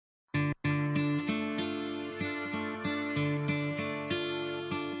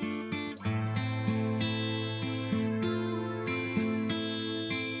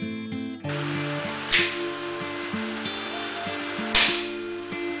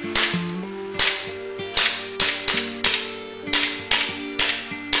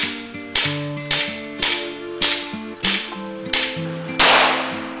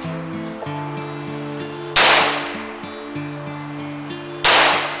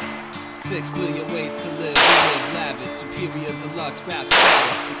6 billion ways to live. We live lavish, superior deluxe rap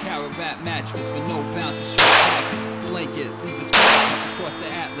status. The carrot rap mattress with no bounce and short practice. Blanket, leave a scratches across the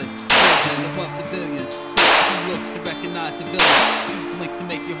atlas. Building above civilians. 62 looks to recognize the villain. 2 blinks to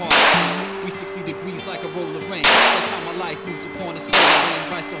make your heart sing. 360 degrees like a roller ring. That's how my life moves upon a solar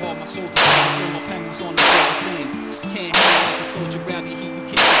ring. Right so hard my shoulders hang. Slow my pen moves on the road things. Can't hang like a soldier, grab your heat. You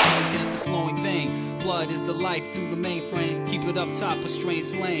can't compete against the flowing vein. Blood is the life through the mainframe. Keep it up top, a strange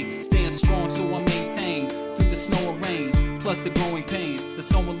slang. Stand strong so I maintain through the snow and rain. Plus the growing pains, the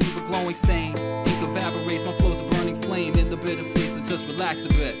sun will leave a glowing stain. Ink evaporates, my flow's a burning flame. In the bitter freeze, so just relax a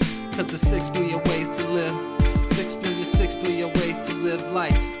bit. Cause there's 6 billion ways to live. 6 billion ways to live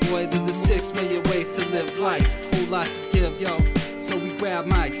life. Boy, there's 6 million ways to live life. Whole lot to give, yo. So we grab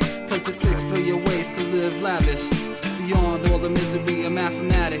mics. Cause there's 6 billion ways to live lavish. Beyond all the misery, a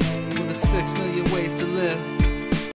mathematic. For the 6 million ways to live.